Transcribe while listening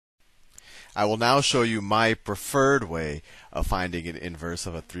I will now show you my preferred way of finding an inverse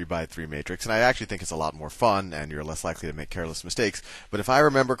of a 3 by 3 matrix. And I actually think it's a lot more fun and you're less likely to make careless mistakes. But if I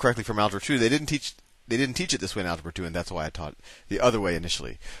remember correctly from Algebra 2, they didn't teach it this way in Algebra 2, and that's why I taught the other way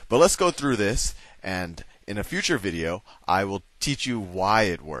initially. But let's go through this, and in a future video, I will teach you why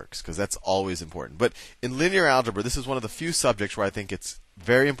it works, because that's always important. But in linear algebra, this is one of the few subjects where I think it's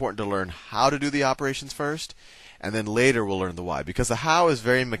very important to learn how to do the operations first, and then later we'll learn the why. Because the how is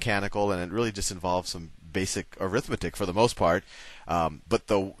very mechanical, and it really just involves some basic arithmetic for the most part. But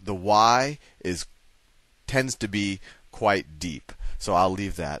the why tends to be quite deep. So I'll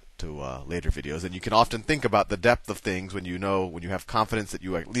leave that to later videos. And you can often think about the depth of things when you have confidence that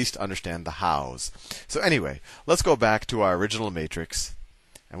you at least understand the hows. So anyway, let's go back to our original matrix.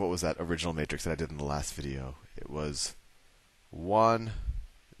 And what was that original matrix that I did in the last video? It was 1,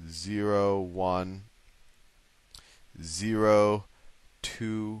 0, 1, 0,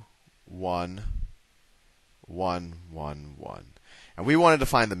 2, 1, 1, 1, 1. And we wanted to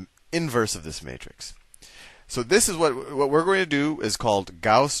find the inverse of this matrix. So this is what we're going to do is called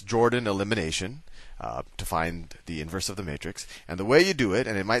Gauss-Jordan elimination to find the inverse of the matrix. And the way you do it,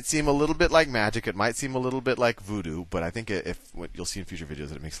 and it might seem a little bit like magic, it might seem a little bit like voodoo, but I think what you'll see in future videos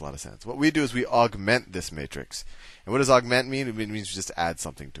that it makes a lot of sense. What we do is we augment this matrix. And what does augment mean? It means we just add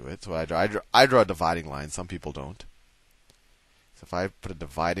something to it. So I draw a dividing line. Some people don't. So if I put a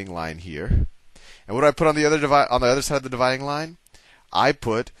dividing line here, and what do I put on the other side of the dividing line? I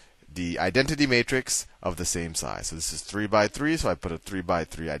put the identity matrix of the same size. So this is 3 by 3, so I put a 3 by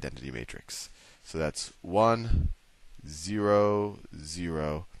 3 identity matrix. So that's 1, 0,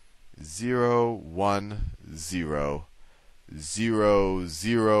 0, 0, 1, 0, 0,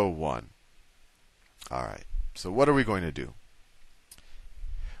 0, 1. All right. So what are we going to do?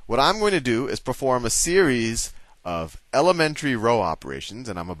 What I'm going to do is perform a series of elementary row operations,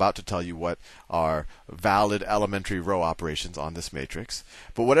 and I'm about to tell you what are valid elementary row operations on this matrix.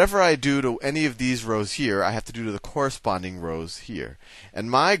 But whatever I do to any of these rows here, I have to do to the corresponding rows here. And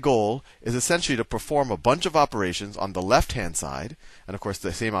my goal is essentially to perform a bunch of operations on the left-hand side, and of course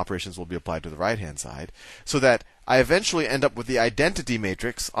the same operations will be applied to the right-hand side, so that I eventually end up with the identity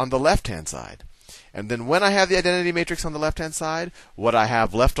matrix on the left-hand side. And then when I have the identity matrix on the left-hand side, what I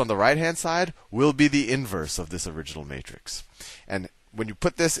have left on the right-hand side will be the inverse of this original matrix. And when you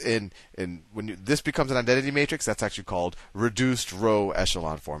put this this becomes an identity matrix, that's actually called reduced row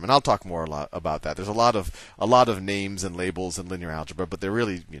echelon form. And I'll talk more about that. There's a lot of names and labels in linear algebra, but they're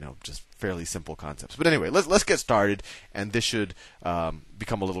really just fairly simple concepts. But anyway, let's get started, and this should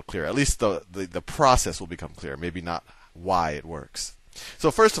become a little clearer. At least the process will become clear. Maybe not why it works.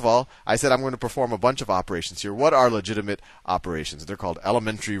 So first of all, I said I'm going to perform a bunch of operations here. What are legitimate operations? They're called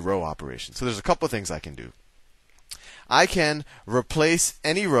elementary row operations. So there's a couple of things I can do. I can replace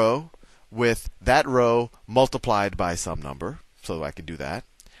any row with that row multiplied by some number. So I can do that.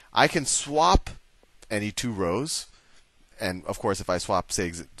 I can swap any two rows. And of course, if I swap,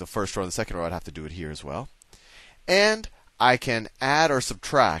 say, the first row and the second row, I'd have to do it here as well. And I can add or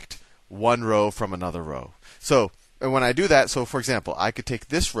subtract one row from another row. And when I do that, so for example, I could take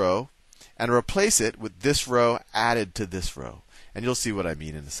this row and replace it with this row added to this row. And you'll see what I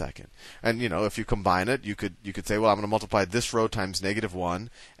mean in a second. And if you combine it, you could say, well, I'm going to multiply this row times -1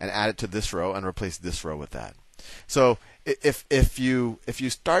 and add it to this row and replace this row with that. So if you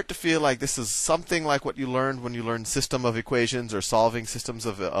start to feel like this is something like what you learned when you learned system of equations or solving systems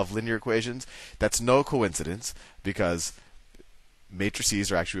of linear equations, that's no coincidence, because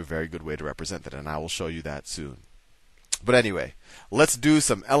matrices are actually a very good way to represent that, and I will show you that soon. But anyway, let's do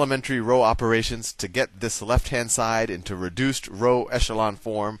some elementary row operations to get this left-hand side into reduced row echelon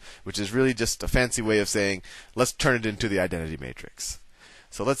form, which is really just a fancy way of saying let's turn it into the identity matrix.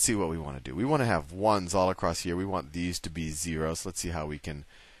 So let's see what we want to do. We want to have ones all across here. We want these to be zeros. Let's see how we can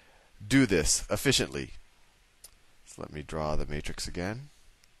do this efficiently. So let me draw the matrix again.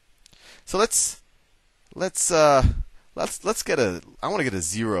 So let's get I want to get a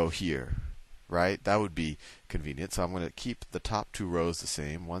 0 here. Right? That would be convenient. So I'm going to keep the top two rows the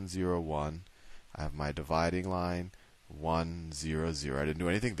same. 1, 0, 1. I have my dividing line. 1, 0, 0. I didn't do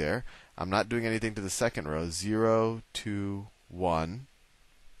anything there. I'm not doing anything to the second row. 0, 2, 1.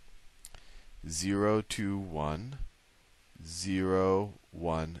 0, 2, 1. 0,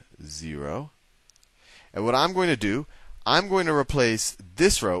 1, 0. And what I'm going to do, I'm going to replace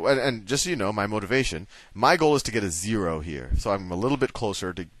this row, and just so you know, my motivation, my goal is to get a 0 here. So I'm a little bit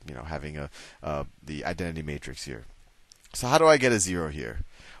closer to having the identity matrix here. So how do I get a 0 here?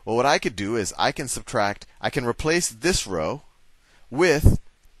 Well, what I could do is I can replace this row with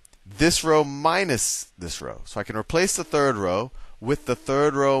this row minus this row. So I can replace the third row with the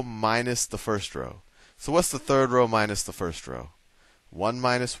third row minus the first row. So what's the third row minus the first row? 1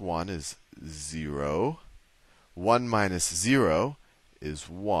 minus 1 is 0. 1 minus 0 is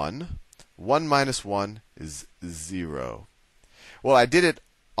 1. 1 minus 1 is 0. Well, I did it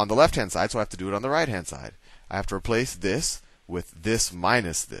on the left-hand side, so I have to do it on the right-hand side. I have to replace this with this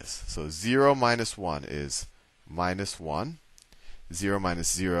minus this. So 0 minus 1 is minus 1. 0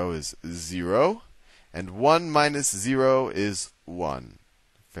 minus 0 is 0. And 1 minus 0 is 1.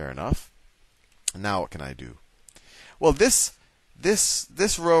 Fair enough. Now what can I do? Well, this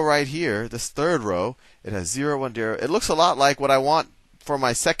row right here, this third row, it has 0, 1, 0. It looks a lot like what I want for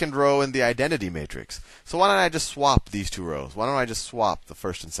my second row in the identity matrix. So why don't I just swap these two rows? Why don't I just swap the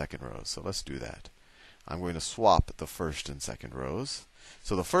first and second rows? So let's do that. I'm going to swap the first and second rows.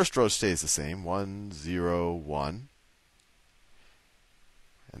 So the first row stays the same, 1, 0, 1.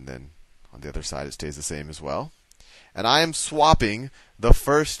 And then on the other side it stays the same as well. And I am swapping the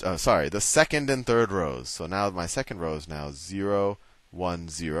second and third rows. So now my second row is now 0, 1,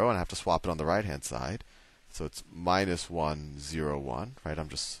 0, and I have to swap it on the right-hand side. So it's minus 1, 0, 1, right? I'm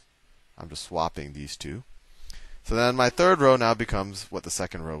just swapping these two. So then my third row now becomes what the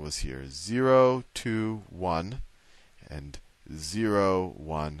second row was here: 0, 2, 1, and 0,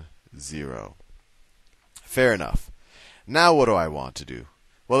 1, 0. Fair enough. Now what do I want to do?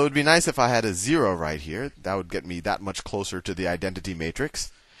 Well, it would be nice if I had a 0 right here. That would get me that much closer to the identity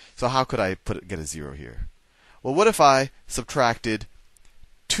matrix. So how could I get a 0 here? Well, what if I subtracted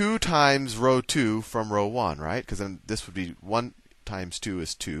 2 times row 2 from row 1, right? Because then this would be 1 times 2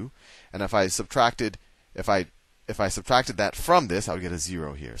 is 2. And if I subtracted that from this, I would get a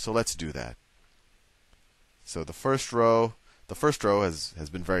 0 here. So let's do that. So the first row has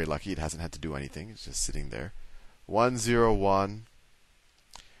been very lucky. It hasn't had to do anything. It's just sitting there. 1, 0, 1.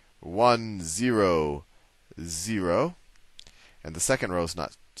 1, 0, 0. And the second row is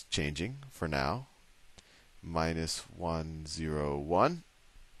not changing for now. Minus 1, 0, 1.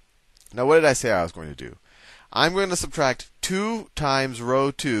 Now, what did I say I was going to do? I'm going to subtract 2 times row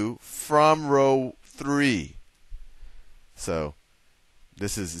 2 from row 3. So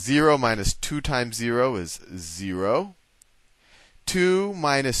this is 0 minus 2 times 0 is 0. 2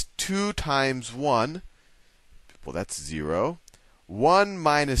 minus 2 times 1, well, that's 0. 1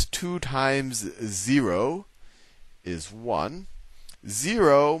 minus 2 times 0 is 1.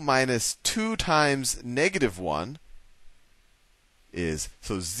 0 minus 2 times negative 1 is,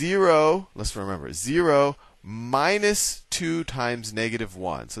 so 0, let's remember, 0 minus 2 times negative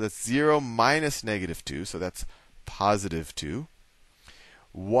 1. So that's 0 minus negative 2, so that's positive 2.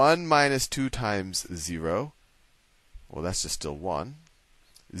 1 minus 2 times 0, well, that's just still 1.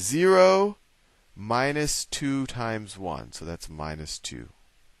 0 minus 2 times 1, so that's minus 2.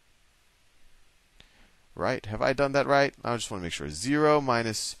 Right? Have I done that right? I just want to make sure. 0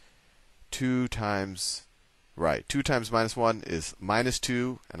 minus 2 times, right, 2 times minus 1 is minus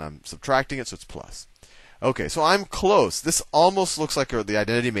 2, and I'm subtracting it, so it's plus. Okay, so I'm close. This almost looks like the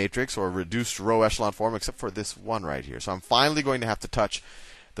identity matrix or reduced row echelon form, except for this one right here. So I'm finally going to have to touch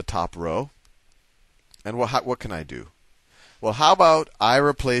the top row. And what can I do? Well, how about I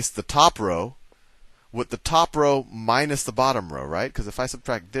replace the top row with the top row minus the bottom row, right? Because if I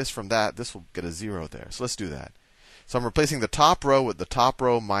subtract this from that, this will get a 0 there. So let's do that. So I'm replacing the top row with the top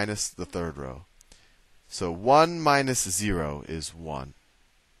row minus the third row. So 1 minus 0 is 1.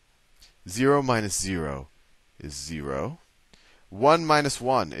 0 minus 0 is 0. 1 minus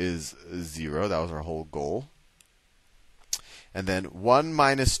 1 is 0. That was our whole goal. And then 1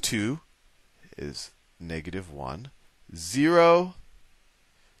 minus 2 is negative 1. 0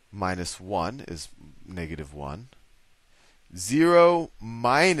 minus 1 is negative 1. 0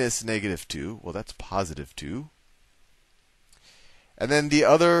 minus negative 2, well, that's positive 2. And then the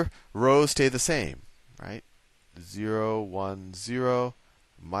other rows stay the same, right? 0, 1, 0,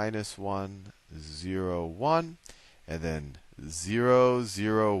 minus 1, 0, 1, and then 0,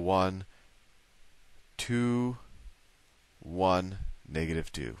 0, 1, 2, 1,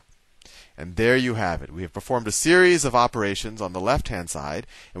 negative 2. And there you have it. We have performed a series of operations on the left-hand side,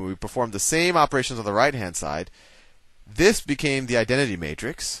 and we performed the same operations on the right-hand side. This became the identity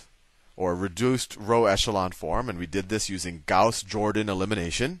matrix, or reduced row echelon form, and we did this using Gauss-Jordan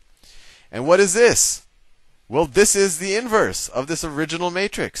elimination. And what is this? Well, this is the inverse of this original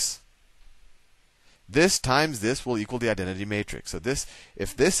matrix. This times this will equal the identity matrix. So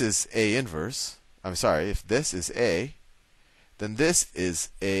if this is A inverse, if this is A, then this is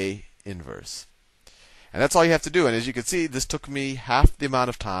A inverse. And that's all you have to do. And as you can see, this took me half the amount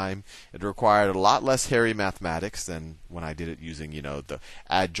of time. It required a lot less hairy mathematics than when I did it using, the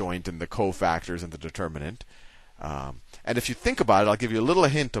adjoint and the cofactors and the determinant. And if you think about it, I'll give you a little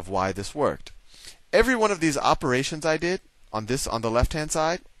hint of why this worked. Every one of these operations I did on the left-hand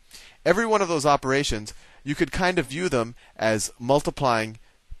side, every one of those operations, you could kind of view them as multiplying.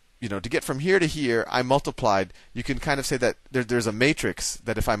 To get from here to here, I multiplied. You can kind of say that there's a matrix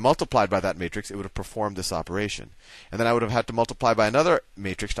that if I multiplied by that matrix, it would have performed this operation. And then I would have had to multiply by another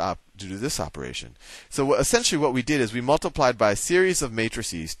matrix to do this operation. So essentially what we did is we multiplied by a series of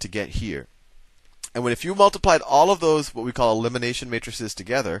matrices to get here. And if you multiplied all of those, what we call elimination matrices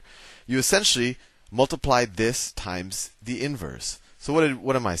together, you essentially multiplied this times the inverse. So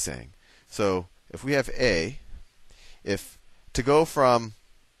what am I saying? So if we have A, to go from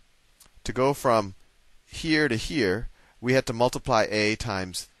here to here, we had to multiply A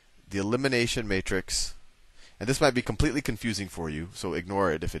times the elimination matrix. And this might be completely confusing for you, so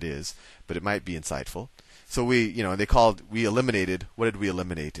ignore it if it is, but it might be insightful. So we eliminated, what did we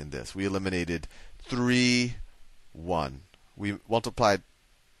eliminate in this? We eliminated 3, 1. We multiplied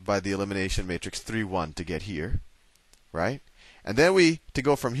by the elimination matrix 3, 1 to get here, right? And then to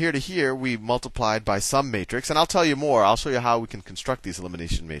go from here to here, we multiplied by some matrix. And I'll tell you more. I'll show you how we can construct these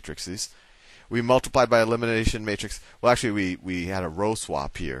elimination matrices. We multiplied by elimination matrix. Well, actually, we had a row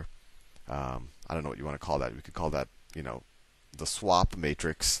swap here. I don't know what you want to call that. We could call that, the swap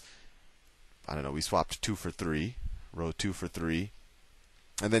matrix. I don't know. We swapped 2 for 3, row 2 for 3.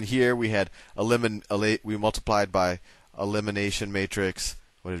 And then here we had we multiplied by elimination matrix.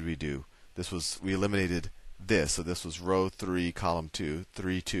 What did we do? We eliminated this. So this was row 3, column 2,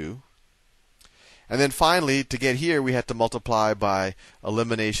 3, 2. And then finally, to get here, we had to multiply by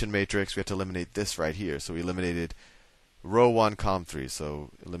elimination matrix. We had to eliminate this right here. So we eliminated row 1, column 3. So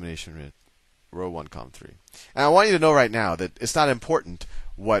elimination row 1, column 3. And I want you to know right now that it's not important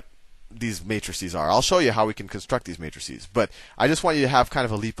what these matrices are. I'll show you how we can construct these matrices. But I just want you to have kind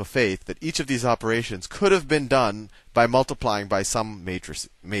of a leap of faith that each of these operations could have been done by multiplying by some matrix,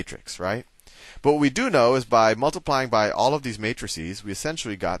 right? But what we do know is by multiplying by all of these matrices, we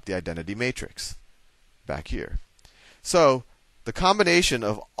essentially got the identity matrix back here. So the combination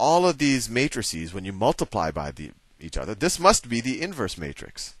of all of these matrices, when you multiply by each other, this must be the inverse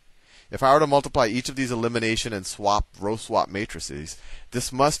matrix. If I were to multiply each of these elimination and row swap matrices,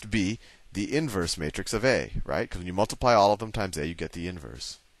 this must be the inverse matrix of A, right? Because when you multiply all of them times A, you get the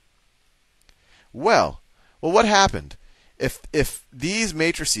inverse. Well, what happened? If these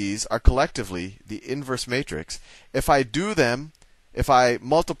matrices are collectively the inverse matrix, if I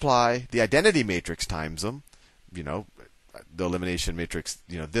multiply the identity matrix times them, the elimination matrix,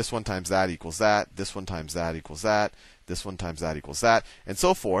 this one times that equals that, this one times that equals that, this one times that equals that, and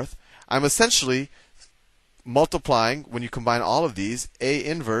so forth, I'm essentially multiplying, when you combine all of these, A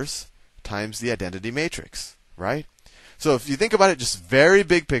inverse times the identity matrix, right? So if you think about it, just very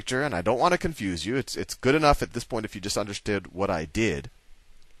big picture, and I don't want to confuse you. It's good enough at this point if you just understood what I did.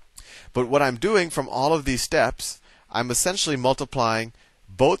 But what I'm doing from all of these steps, I'm essentially multiplying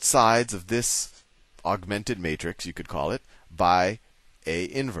both sides of this augmented matrix, you could call it, by A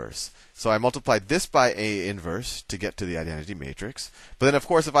inverse. So I multiplied this by A inverse to get to the identity matrix. But then, of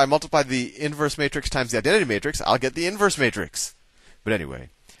course, if I multiply the inverse matrix times the identity matrix, I'll get the inverse matrix. But anyway,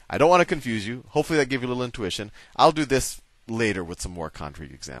 I don't want to confuse you. Hopefully that gave you a little intuition. I'll do this later with some more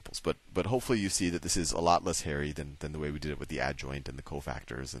concrete examples. But hopefully you see that this is a lot less hairy than the way we did it with the adjoint and the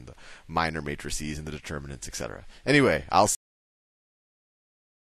cofactors and the minor matrices and the determinants, etc. Anyway, I'll